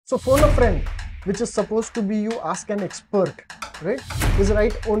So phone a friend, which is supposed to be you ask an expert, right, is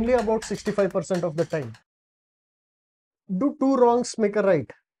right only about 65% of the time. Do two wrongs make a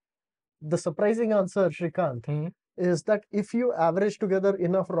right? The surprising answer, Shrikant, is that if you average together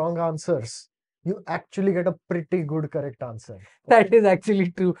enough wrong answers, you actually get a pretty good correct answer. That is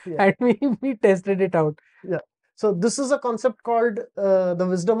actually true. Yeah. And we tested it out. Yeah. So this is a concept called the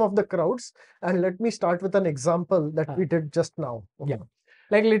wisdom of the crowds. And let me start with an example that we did just now. Yeah.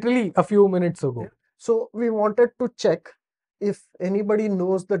 Like literally a few minutes ago. Yeah. So we wanted to check if anybody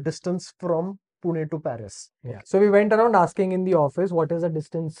knows the distance from Pune to Paris. Yeah. So we went around asking in the office what is the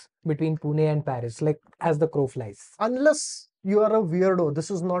distance between Pune and Paris, like as the crow flies. Unless you are a weirdo, this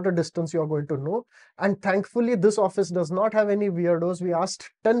is not a distance you are going to know. And thankfully, this office does not have any weirdos. We asked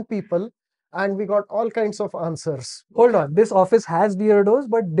 10 people and we got all kinds of answers. Hold on. This office has weirdos,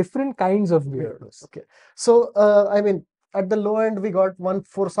 but different kinds of weirdos. Okay. So, I mean, at the low end, we got one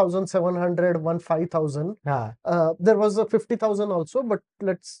 4,700, one 5,000. There was a 50,000 also, but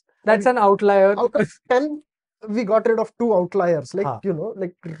let's... That's an outlier. Out of 10, we got rid of 2 outliers. Like, you know,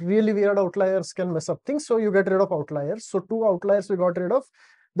 like really weird outliers can mess up things. So you get rid of outliers. So 2 outliers we got rid of.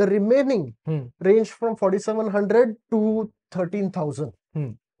 The remaining range from 4,700 to 13,000.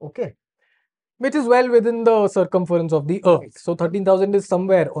 Okay. Which is well within the circumference of the Earth. So 13,000 is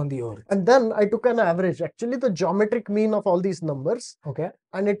somewhere on the Earth. And then I took an average, actually the geometric mean of all these numbers. Okay.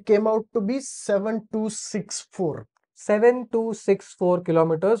 And it came out to be 7,264. 7,264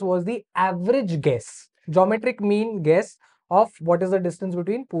 kilometers was the average guess, geometric mean guess of what is the distance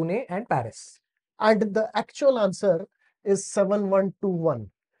between Pune and Paris. And the actual answer is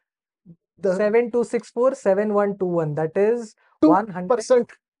 7,121. 7,264, 7,121. That is 2%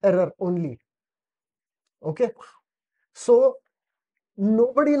 error only. Okay. So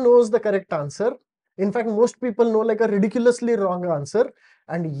nobody knows the correct answer. In fact, most people know like a ridiculously wrong answer.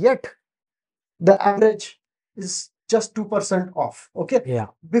 And yet the average is just 2% off. Okay. Yeah.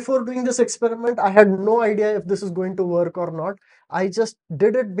 Before doing this experiment, I had no idea if this is going to work or not. I just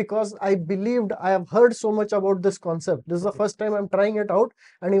did it because I believed I have heard so much about this concept. This is the first time I'm trying it out,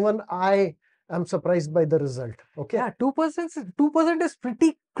 and even I am surprised by the result. Okay. Yeah, 2% is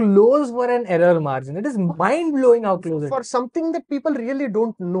pretty close for an error margin. It is mind blowing how close it is. For something that people really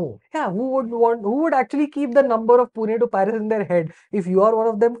don't know. Yeah, who would actually keep the number of Pune to Paris in their head? If you are one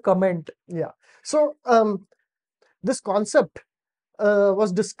of them, comment. Yeah. So this concept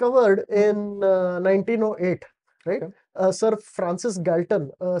was discovered in 1908, right? Okay. Sir Francis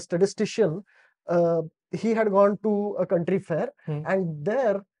Galton, a statistician, he had gone to a country fair, and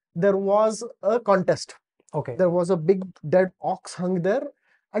there was a contest. Okay. There was a big dead ox hung there,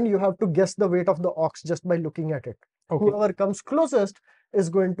 and you have to guess the weight of the ox just by looking at it. Okay. Whoever comes closest is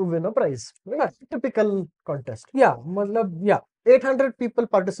going to win a prize. Right? Typical contest. Yeah, 800 people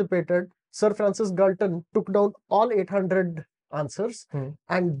participated. Sir Francis Galton took down all 800 answers,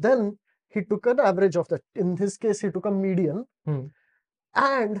 and then he took an average of that. In his case, he took a median.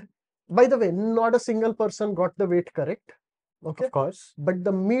 And by the way, not a single person got the weight correct. Okay. Of course. But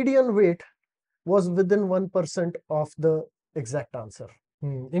the median weight was within 1% of the exact answer.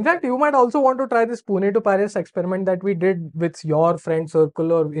 In fact, you might also want to try this Pune to Paris experiment that we did with your friend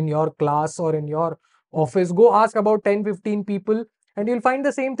circle or in your class or in your office. Go ask about 10-15 people and you'll find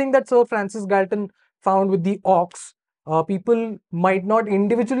the same thing that Sir Francis Galton found with the ox. People might not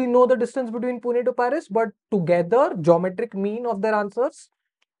individually know the distance between Pune to Paris, but together, geometric mean of their answers,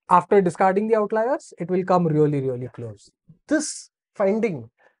 after discarding the outliers, it will come really, really close. This finding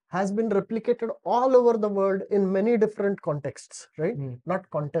has been replicated all over the world in many different contexts, right? Not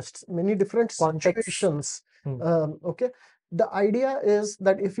contests, many different situations. Okay. The idea is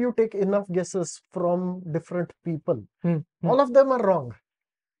that if you take enough guesses from different people, all of them are wrong,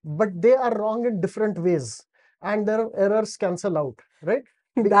 but they are wrong in different ways, and their errors cancel out, right?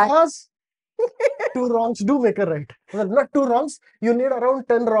 Because 2 wrongs do make a right. Well, not 2 wrongs. You need around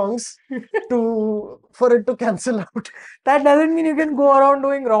 10 wrongs for it to cancel out. That doesn't mean you can go around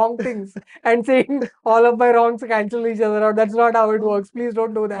doing wrong things and saying all of my wrongs cancel each other out. That's not how it works. Please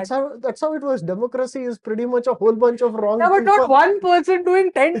don't do that. That's how it works. Democracy is pretty much a whole bunch of wrong things. Yeah, but not one person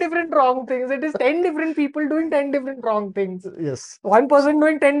doing 10 different wrong things. It is 10 different people doing 10 different wrong things. Yes. One person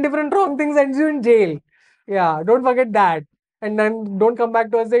doing 10 different wrong things ends you in jail. Yeah, don't forget that. And then don't come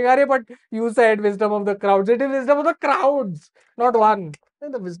back to us saying, "Arey, but you said wisdom of the crowds." It is wisdom of the crowds, not one.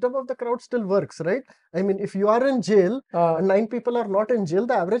 And the wisdom of the crowd still works, right? I mean, if you are in jail and 9 people are not in jail,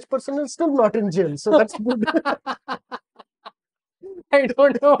 the average person is still not in jail. So that's good. I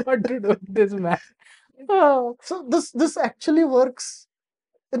don't know what to do with this, man. So this actually works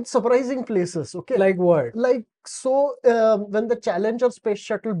in surprising places. Okay. Like what? Like, so when the Challenger space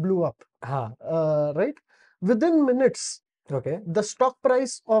shuttle blew up, right? Within minutes, Okay. the stock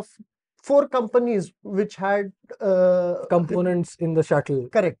price of 4 companies which had Components in the shuttle.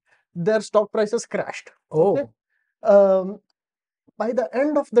 correct, their stock prices crashed. Oh. Okay. By the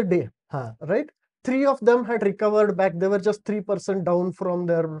end of the day, right? 3 of them had recovered back. They were just 3% down from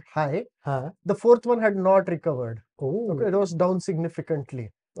their high. The 4th one had not recovered. Oh. Okay, it was down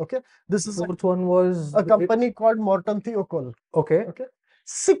significantly. Okay, this is Fourth one was a company called Morton Thiokol. Okay. Okay,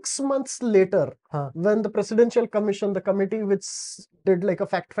 6 months later, when the presidential commission, the committee which did like a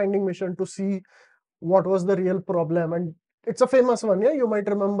fact-finding mission to see what was the real problem, and it's a famous one. Yeah, you might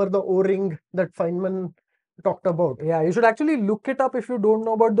remember the O-ring that Feynman talked about. Yeah, you should actually look it up if you don't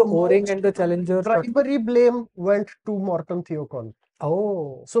know about the O-ring and the Challenger. Bribery blame went to Morton Thiokol.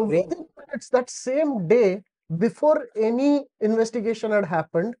 Oh. So within minutes, that same day, before any investigation had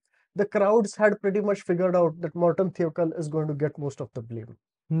happened, the crowds had pretty much figured out that Morton Thiokol is going to get most of the blame.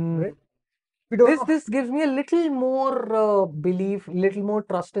 Right? This gives me a little more belief, little more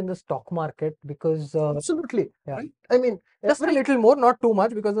trust in the stock market, because absolutely. Yeah. Right? I mean, just a little more, not too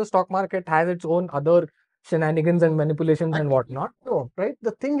much, because the stock market has its own other shenanigans and manipulations and whatnot. No, right?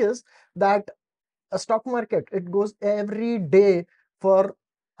 The thing is that a stock market, it goes every day for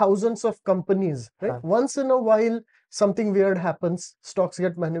thousands of companies, right? Once in a while, something weird happens, stocks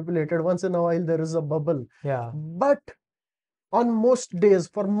get manipulated. Once in a while, there is a bubble. Yeah. But on most days,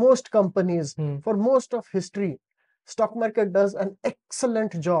 for most companies, for most of history, stock market does an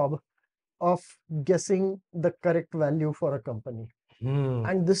excellent job of guessing the correct value for a company.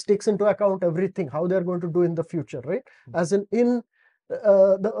 And this takes into account everything, how they're going to do in the future, right? As in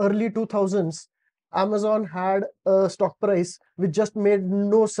the early 2000s, Amazon had a stock price which just made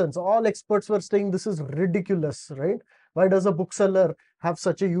no sense. All experts were saying this is ridiculous, right? Why does a bookseller have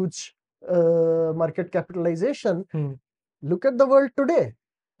such a huge market capitalization? Look at the world today.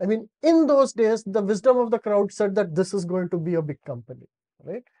 I mean, in those days, the wisdom of the crowd said that this is going to be a big company,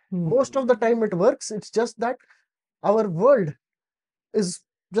 right? Most of the time it works. It's just that our world is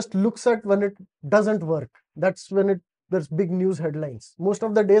just looks at when it doesn't work. That's when there's big news headlines. Most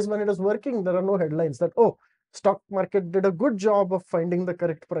of the days when it is working, there are no headlines that, oh, stock market did a good job of finding the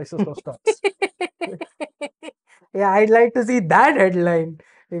correct prices of stocks. Yeah, I'd like to see that headline,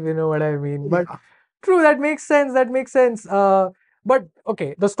 if you know what I mean. But true, that makes sense. That makes sense. But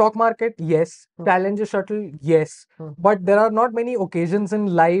okay, the stock market, yes. Challenger shuttle, yes. But there are not many occasions in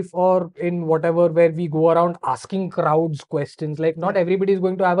life or in whatever where we go around asking crowds questions. Like, not everybody is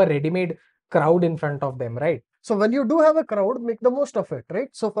going to have a ready-made crowd in front of them, right? So when you do have a crowd, make the most of it, right?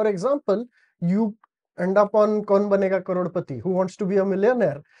 So for example, you end up on Kaun Banega Karodpati, Who Wants to Be a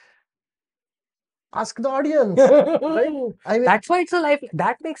Millionaire? Ask the audience, right? I mean, that's why it's a life.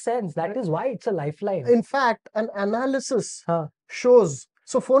 That makes sense. That is why it's a lifeline. In fact, an analysis shows.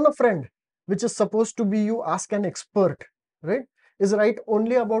 So phone a friend, which is supposed to be you ask an expert, right? Is right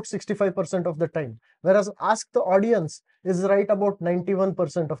only about 65% of the time. Whereas ask the audience is right about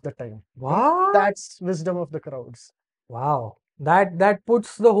 91% of the time. Wow. That's wisdom of the crowds. Wow. That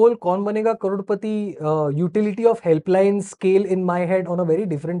puts the whole Kaun Banega Karodpati utility of helpline scale in my head on a very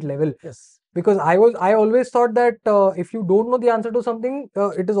different level. Yes. Because I always thought that if you don't know the answer to something,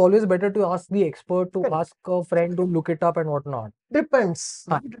 it is always better to ask the expert, to ask a friend to look it up and whatnot. Depends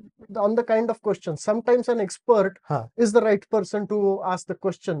on the kind of question. Sometimes an expert is the right person to ask the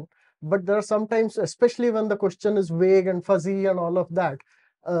question, but there are sometimes, especially when the question is vague and fuzzy and all of that,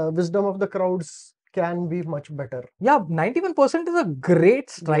 wisdom of the crowds can be much better. Yeah, 91% is a great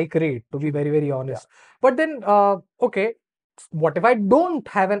strike rate, to be very, very honest. But then, okay, what if I don't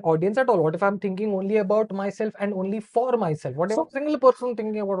have an audience at all? What if I'm thinking only about myself and only for myself? What if I'm a single person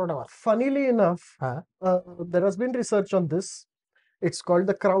thinking about whatever? Funnily enough, there has been research on this. It's called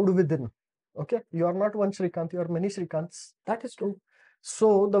the crowd within. Okay, you are not one Shrikant, you are many Shrikants. That is true.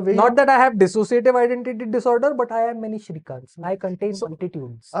 So the way not that I have dissociative identity disorder, but I am many Shrikants. I contain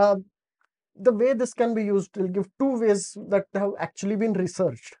multitudes. The way this can be used will give 2 ways that have actually been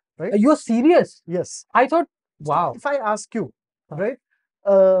researched. Right? You're serious? Yes. I thought, wow. If I ask you, right,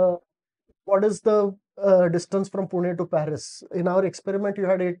 what is the distance from Pune to Paris? In our experiment, you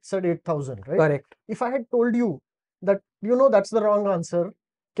had said 8,000, right? Correct. If I had told you that, that's the wrong answer,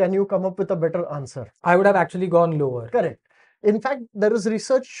 can you come up with a better answer? I would have actually gone lower. Correct. In fact, there is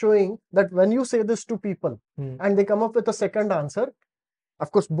research showing that when you say this to people and they come up with a second answer, of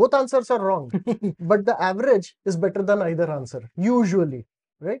course, both answers are wrong, but the average is better than either answer, usually,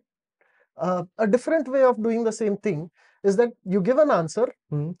 right? A different way of doing the same thing is that you give an answer,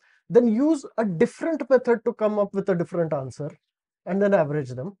 then use a different method to come up with a different answer, and then average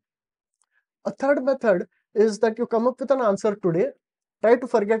them. A third method is that you come up with an answer today, try to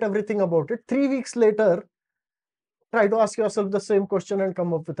forget everything about it. 3 weeks later, try to ask yourself the same question and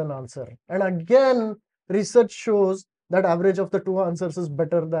come up with an answer. And again, research shows that average of the two answers is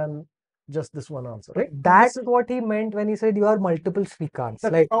better than just this one answer, right? That's what he meant when he said you are multiple Srikants.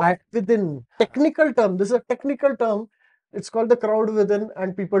 Like within technical term, this is a technical term. It's called the crowd within,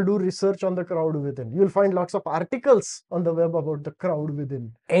 and people do research on the crowd within. You'll find lots of articles on the web about the crowd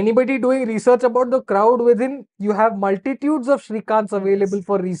within. Anybody doing research about the crowd within, you have multitudes of Srikants available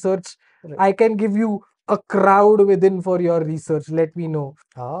for research. Right. I can give you a crowd within for your research. Let me know.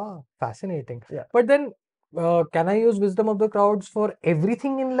 Fascinating. Yeah. But then, can I use wisdom of the crowds for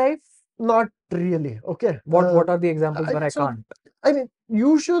everything in life? Not really. Okay. What are the examples where I can't? I mean,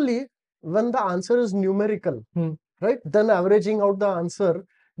 usually when the answer is numerical, right, then averaging out the answer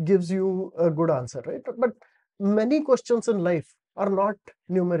gives you a good answer, right? But many questions in life are not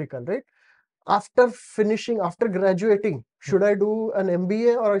numerical, right? After graduating, should I do an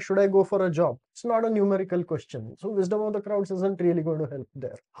MBA or should I go for a job? It's not a numerical question. So wisdom of the crowds isn't really going to help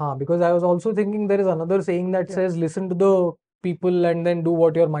there. Because I was also thinking there is another saying that says, listen to the people and then do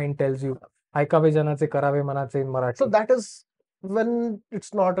what your mind tells you. Aikave janache karave manache in Marathi. So that is when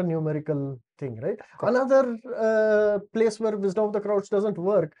it's not a numerical thing, right? Another place where wisdom of the crowds doesn't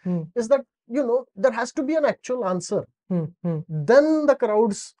work is that, there has to be an actual answer. Then the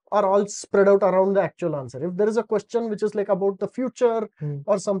crowds are all spread out around the actual answer. If there is a question which is like about the future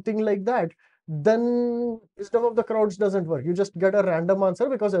or something like that, then wisdom of the crowds doesn't work. You just get a random answer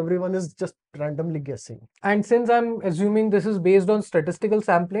because everyone is just randomly guessing. And since I'm assuming this is based on statistical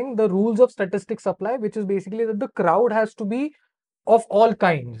sampling, the rules of statistics apply, which is basically that the crowd has to be of all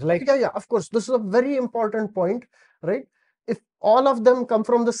kinds. Yeah, of course. This is a very important point, right? If all of them come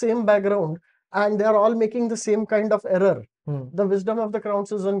from the same background and they are all making the same kind of error, the wisdom of the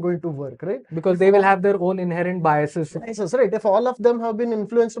crowds isn't going to work, right? Because they will have their own inherent biases. Right. If all of them have been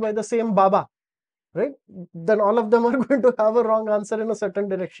influenced by the same Baba, right, then all of them are going to have a wrong answer in a certain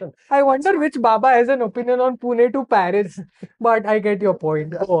direction. I wonder which Baba has an opinion on Pune to Paris, but I get your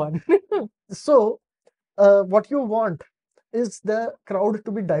point. Go on. So, what you want is the crowd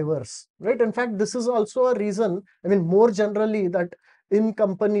to be diverse, right? In fact, this is also a reason, more generally, that in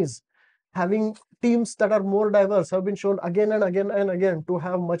companies, having teams that are more diverse have been shown again and again and again to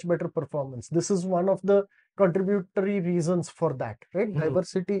have much better performance. This is one of the contributory reasons for that, right?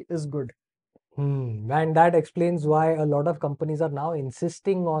 Diversity is good. And that explains why a lot of companies are now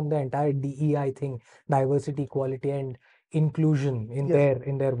insisting on the entire DEI thing, diversity, equality, and inclusion in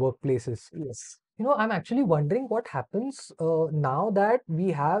their workplaces. Yes. I'm actually wondering what happens now that we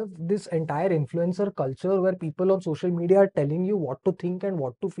have this entire influencer culture where people on social media are telling you what to think and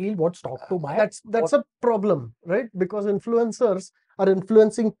what to feel, what stock to buy. That's a problem, right? Because influencers are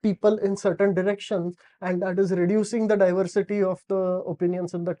influencing people in certain directions, and that is reducing the diversity of the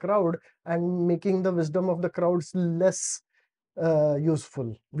opinions in the crowd and making the wisdom of the crowds less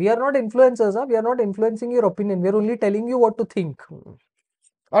useful. We are not influencers, we are not influencing your opinion. We are only telling you what to think.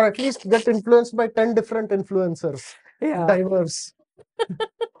 Or at least get influenced by 10 different influencers. Diverse.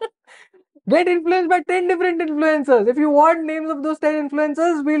 Get influenced by 10 different influencers. If you want names of those 10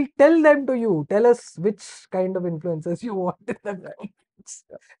 influencers, we'll tell them to you. Tell us which kind of influencers you want in the comments.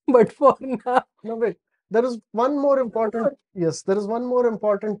 But for now... No, wait. There is one more important... Yes, there is one more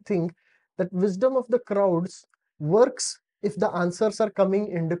important thing, that wisdom of the crowds works if the answers are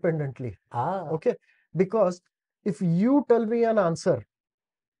coming independently. Okay? Because if you tell me an answer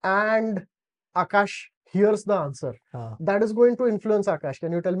and Akash hears the answer, that is going to influence Akash.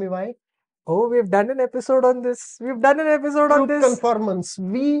 Can you tell me why? Oh, we've done an episode on this. Conformance.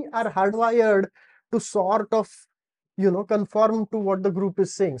 We are hardwired to sort of, conform to what the group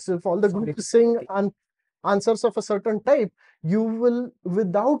is saying. So if all the group is saying answers of a certain type, you will,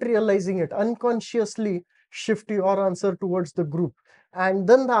 without realizing it, unconsciously shift your answer towards the group. And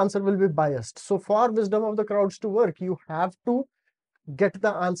then the answer will be biased. So for wisdom of the crowds to work, you have to get the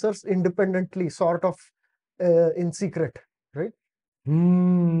answers independently, sort of in secret, right?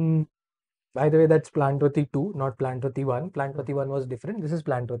 By the way, that's Plantwati 2, not Plantwati 1. Plantwati 1 was different. This is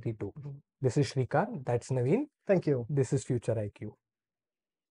Plantwati 2. This is Shrikant. That's Naveen. Thank you. This is futureiq.